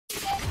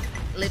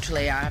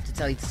Literally, I have to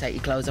tell you to take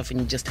your clothes off and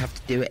you just have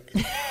to do it.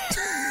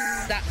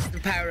 That's the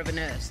power of a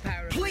nurse.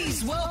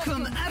 Please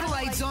welcome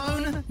Adelaide's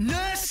own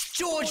Nurse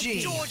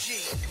Georgie.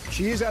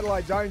 She is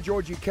Adelaide's own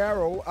Georgie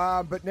Carroll,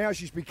 but now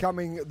she's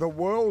becoming the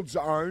world's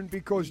own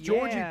because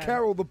Georgie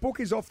Carroll, the book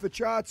is off the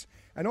charts,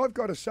 and I've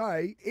got to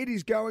say, it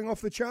is going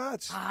off the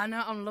charts. I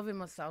know, I'm loving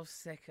myself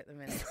sick at the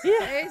minute.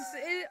 Yeah.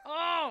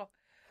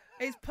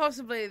 It's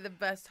possibly the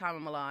best time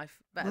of my life.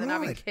 Better than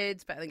having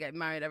kids, better than getting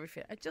married,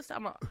 everything. I just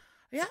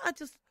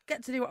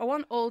get to do what I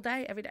want all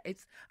day, every day.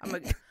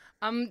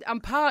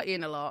 I'm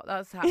partying a lot.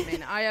 That's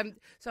happening.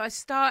 So I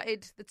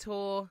started the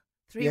tour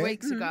 3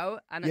 weeks ago,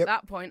 and at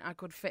that point I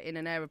could fit in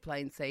an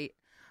aeroplane seat.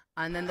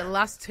 And then the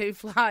last 2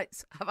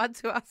 flights, I've had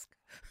to ask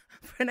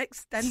for an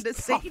extender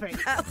seat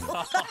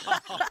belt.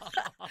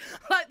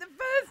 Like the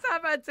first time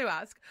I had to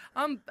ask,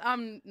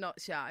 I'm not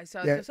shy, so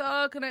I was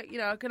just can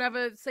I have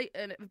a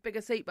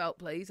bigger seat belt,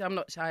 please? I'm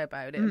not shy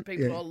about it. And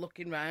people are all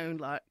looking round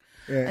like,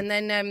 and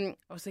then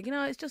I was thinking,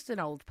 it's just an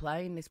old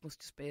plane. This must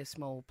just be a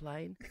small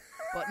plane,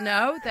 but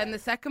no. Then the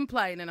second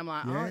plane, and I'm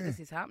like, this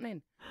is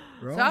happening.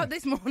 Right. So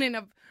this morning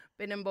I've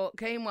been and bought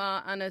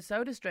quinoa and a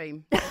soda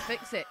stream to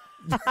fix it.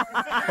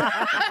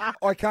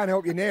 I can't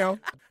help you now.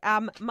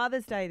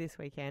 Mother's Day this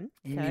weekend.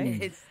 Okay.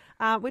 It is.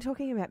 We're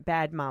talking about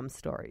bad mum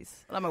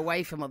stories. Well, I'm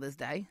away for Mother's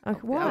Day.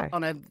 Why?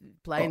 On a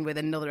plane with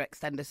another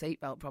extender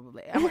seatbelt,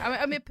 probably.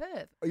 I'm in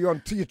Perth. Are you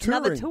on you're touring?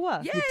 Another tour?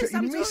 Yes,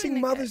 you're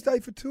missing Mother's Day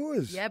for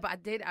tours. Yeah, but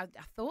I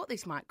thought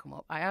this might come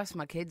up. I asked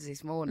my kids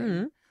this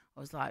morning. I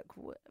was like,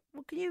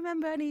 can you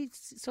remember any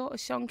sort of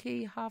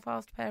shonky,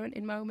 half-assed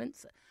parenting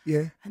moments?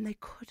 Yeah. And they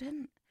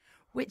couldn't,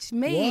 which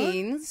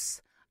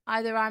means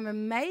either I'm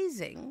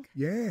amazing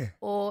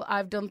or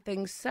I've done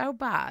things so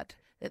bad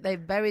that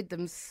they've buried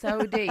them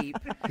so deep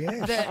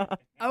that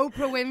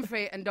Oprah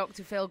Winfrey and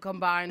Dr. Phil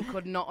combined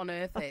could not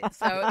unearth it.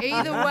 So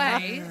either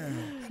way,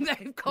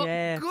 they've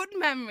got good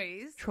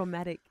memories.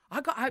 Traumatic.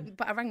 But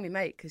I rang my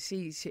mate because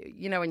she,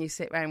 you know, when you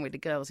sit around with the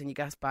girls in your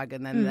gas bag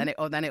and then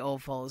it all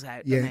falls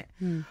out, doesn't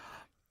it?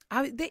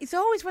 It's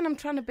always when I'm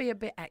trying to be a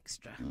bit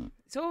extra.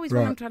 It's always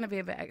when I'm trying to be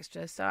a bit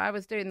extra. So I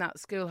was doing that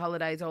school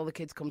holidays, all the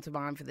kids come to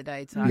mind for the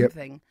day type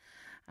thing.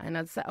 And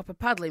I'd set up a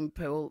paddling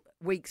pool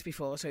weeks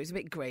before, so it was a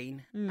bit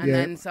green. And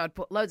then so I'd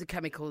put loads of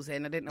chemicals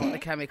in. I didn't know what the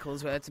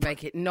chemicals were to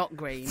make it not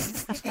green.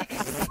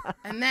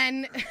 And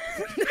then...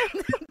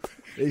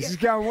 This is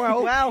going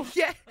well.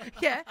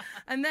 Yeah.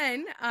 And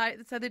then,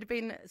 so there'd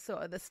been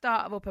sort of the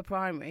start of upper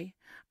primary.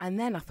 And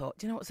then I thought,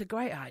 do you know what's a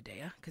great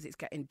idea? Because it's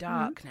getting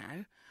dark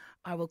now.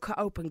 I will cut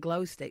open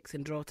glow sticks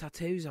and draw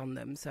tattoos on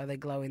them so they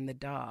glow in the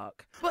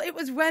dark. But it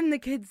was when the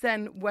kids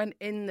then went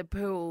in the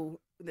pool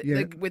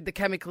with the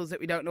chemicals that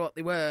we don't know what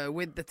they were,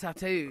 with the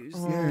tattoos,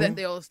 that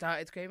they all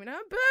started screaming,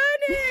 I'm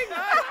burning!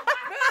 I'm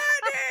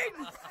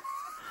burning!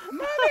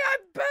 Mummy,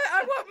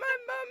 I want my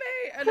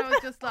mummy! And I was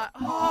just like,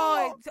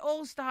 it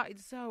all started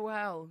so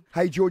well.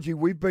 Hey, Georgie,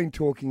 we've been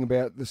talking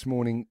about this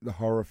morning the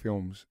horror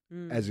films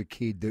as a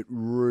kid that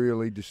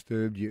really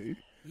disturbed you.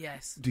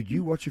 Yes. Did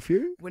you watch a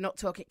few? We're not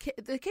talking...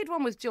 The kid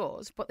one was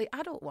Jaws, but the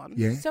adult one...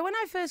 Yeah. So when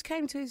I first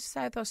came to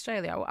South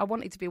Australia, I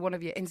wanted to be one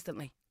of you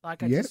instantly. I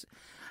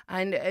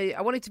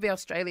wanted to be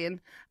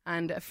Australian,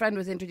 and a friend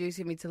was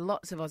introducing me to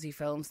lots of Aussie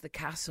films, The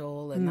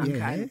Castle and that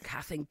kind of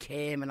Kath and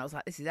Kim, and I was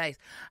like, this is ace.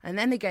 And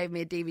then they gave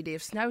me a DVD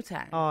of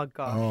Snowtown. Oh,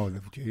 gosh. Oh,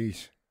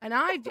 jeez. And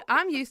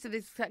I'm used to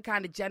this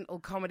kind of gentle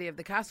comedy of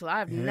The Castle.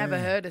 I've never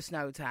heard of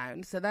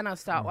Snowtown. So then I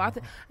start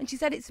watching, and she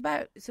said it's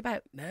about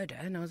murder,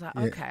 and I was like,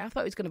 okay. I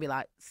thought it was going to be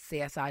like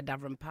CSI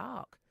Davern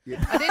Park.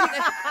 Yeah.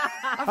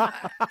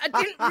 I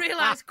didn't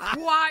realise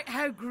quite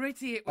how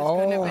gritty it was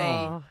going to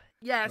be.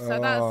 Yeah, so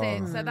that's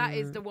it. So that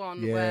is the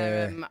one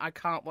where I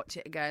can't watch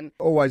it again.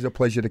 Always a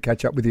pleasure to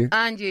catch up with you.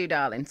 And you,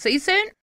 darling. See you soon.